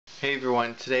Hey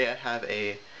everyone, today I have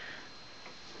a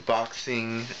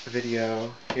boxing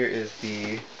video. Here is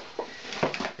the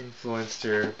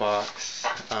Influenster box.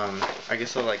 I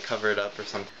guess I'll like cover it up or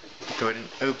something. Go ahead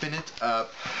and open it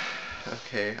up.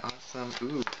 Okay, awesome.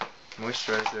 Ooh,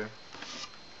 moisturizer.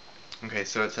 Okay,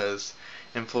 so it says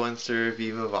Influenster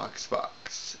Viva Vox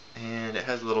Box. And it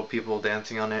has little people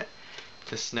dancing on it.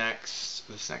 This next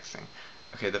thing.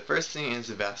 Okay, the first thing is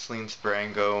the Vaseline Spray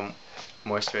and Go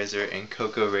Moisturizer in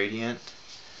Cocoa Radiant.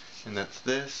 And that's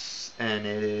this. And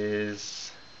it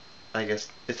is, I guess,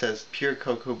 it says pure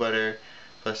cocoa butter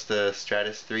plus the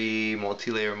Stratus 3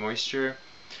 multi-layer moisture.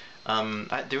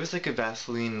 There was like a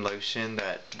Vaseline lotion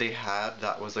that they had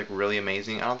that was like really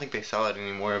amazing. I don't think they sell it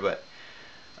anymore, but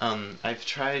I've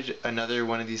tried another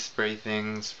one of these spray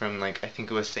things from like, I think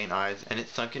it was St. Ives, and it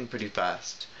sunk in pretty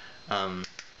fast. Let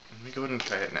me go ahead and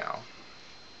try it now.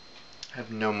 I have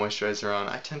no moisturizer on.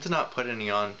 I tend to not put any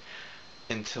on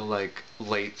until like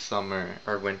late summer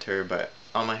or winter, but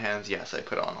on my hands, yes, I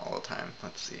put on all the time.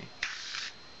 Let's see.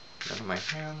 Then on my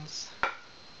hands,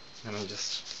 and I'll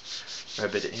just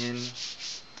rub it in.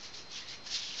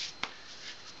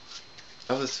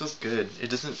 Oh, this feels good. It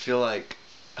doesn't feel like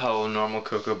how normal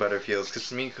cocoa butter feels, because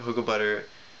to me, cocoa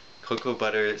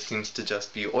butter seems to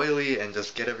just be oily and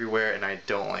just get everywhere, and I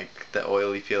don't like the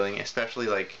oily feeling, especially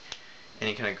like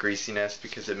any kind of greasiness,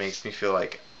 because it makes me feel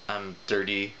like I'm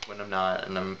dirty when I'm not,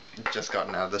 and I'm just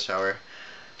gotten out of the shower.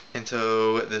 And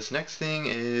so this next thing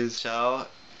is Shell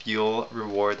Fuel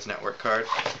Rewards Network card,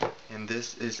 and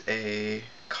this is a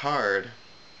card.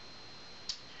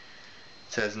 It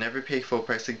says never pay full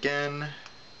price again.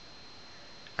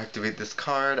 Activate this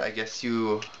card. I guess I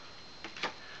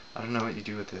don't know what you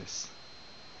do with this.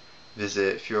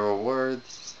 Visit Fuel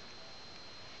Rewards.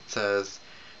 It says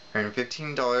earn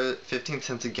 $15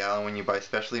 cents a gallon when you buy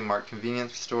specially marked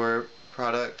convenience store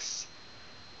products.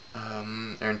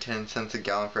 Earn 10 cents a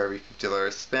gallon for every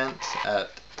 $50 spent at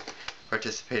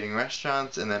participating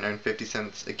restaurants, and then earn 50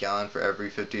 cents a gallon for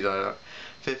every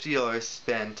 $50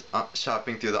 spent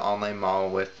shopping through the online mall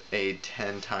with a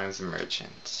 10 times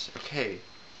merchant. Okay,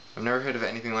 I've never heard of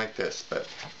anything like this, but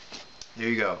there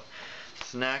you go.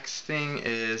 So next thing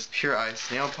is Pure Ice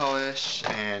nail polish,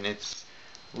 and it's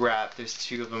wrapped. There's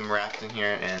two of them wrapped in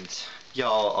here, and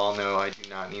y'all all know I do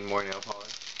not need more nail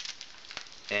polish.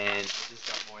 And I just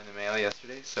got more in the mail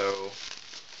yesterday, so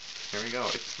here we go.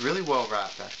 It's really well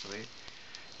wrapped, actually.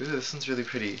 Ooh, this one's really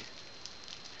pretty.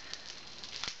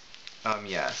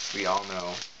 Yes, we all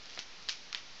know.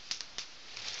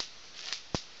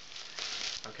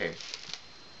 Okay.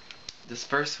 This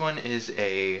first one is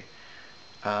a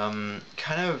kind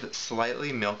of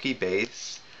slightly milky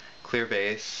base, clear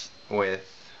base with,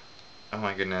 oh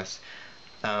my goodness,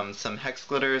 some hex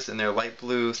glitters, and they're light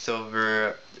blue,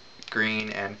 silver, green,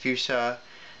 and fuchsia,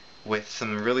 with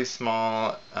some really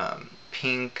small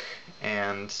pink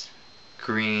and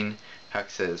green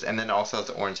hexes, and then also has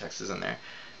orange hexes in there.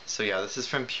 So yeah, this is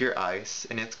from Pure Ice,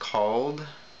 and it's called,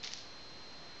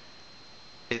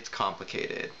 It's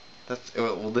Complicated.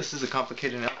 Well, this is a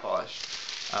complicated nail polish.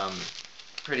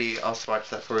 Pretty. I'll swatch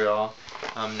that for y'all.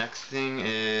 Next thing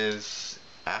is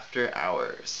After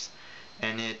Hours,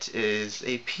 and it is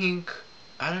a pink.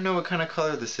 I don't know what kind of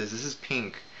color this is. This is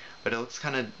pink, but it looks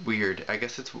kind of weird. I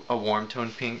guess it's a warm tone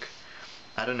pink.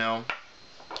 I don't know.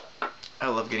 I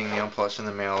love getting nail polish in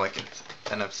the mail. Like, it's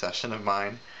an obsession of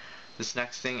mine. This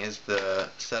next thing is the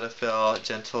Cetaphil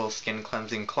Gentle Skin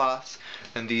Cleansing Cloths,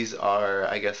 and these are,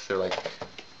 I guess they're like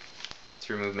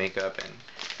to remove makeup and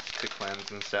to cleanse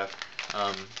and stuff.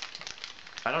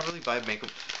 I don't really buy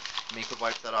makeup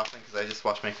wipes that often, because I just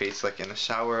wash my face like in the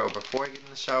shower or before I get in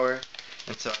the shower,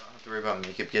 and so I don't have to worry about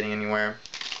makeup getting anywhere.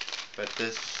 But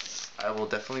this, I will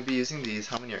definitely be using these.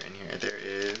 How many are in here? There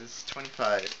is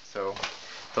 25, so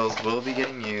those will be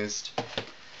getting used.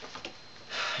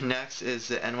 Next is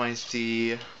the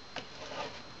NYC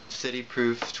City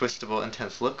Proof Twistable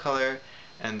Intense Lip Color,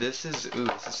 and this is, ooh,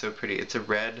 this is so pretty. It's a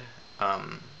red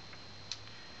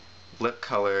lip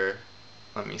color.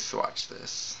 Let me swatch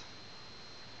this.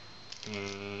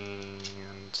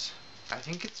 And I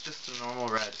think it's just a normal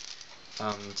red.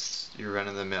 Your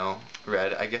run-of-the-mill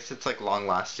red. I guess it's like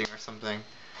long-lasting or something.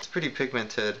 It's pretty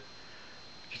pigmented.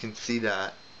 You can see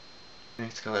that.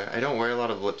 Nice color. I don't wear a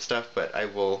lot of lip stuff, but I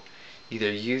will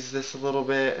either use this a little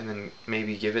bit and then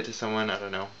maybe give it to someone. I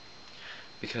don't know.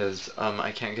 Because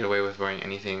I can't get away with wearing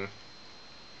anything.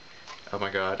 Oh my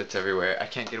god, it's everywhere. I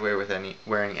can't get away with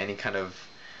wearing any kind of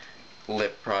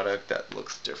lip product that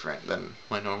looks different than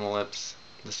my normal lips.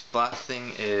 This last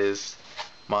thing is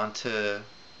Montagne,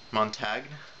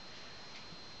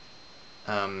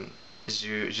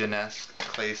 Jeunesse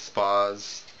Clay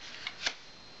Spas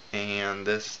And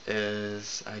this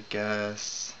is, I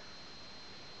guess,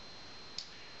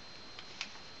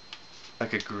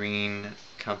 like a green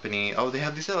company. Oh, they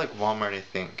have these at like Walmart, I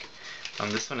think.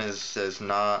 This one says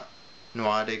Noix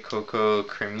de Coco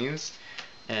Cremeuse,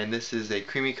 and this is a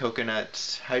creamy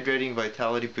coconut hydrating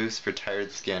vitality boost for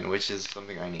tired skin, which is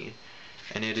something I need.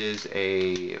 And it is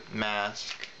a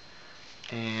mask,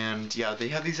 and yeah, they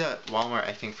have these at Walmart,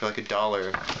 I think, for like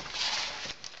 $1.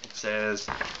 It says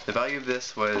the value of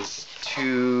this was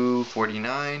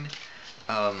 $2.49.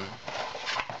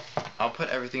 I'll put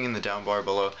everything in the down bar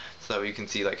below so that you can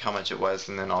see like how much it was,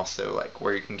 and then also like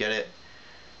where you can get it.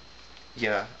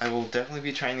 Yeah, I will definitely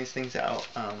be trying these things out.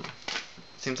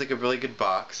 Seems like a really good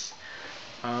box.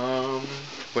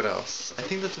 What else? I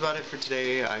think that's about it for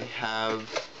today. I have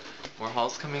more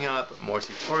hauls coming up, more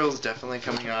tutorials definitely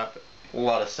coming up, a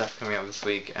lot of stuff coming up this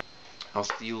week. I'll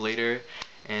see you later,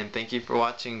 and thank you for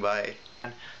watching. Bye.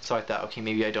 So I thought, okay,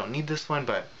 maybe I don't need this one,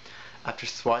 but after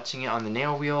swatching it on the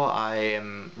nail wheel, I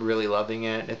am really loving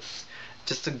it. It's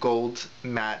just a gold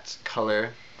matte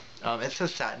color. It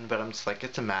says satin, but I'm just like,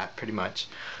 it's a matte pretty much.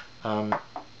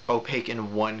 Opaque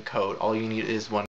in one coat. All you need is one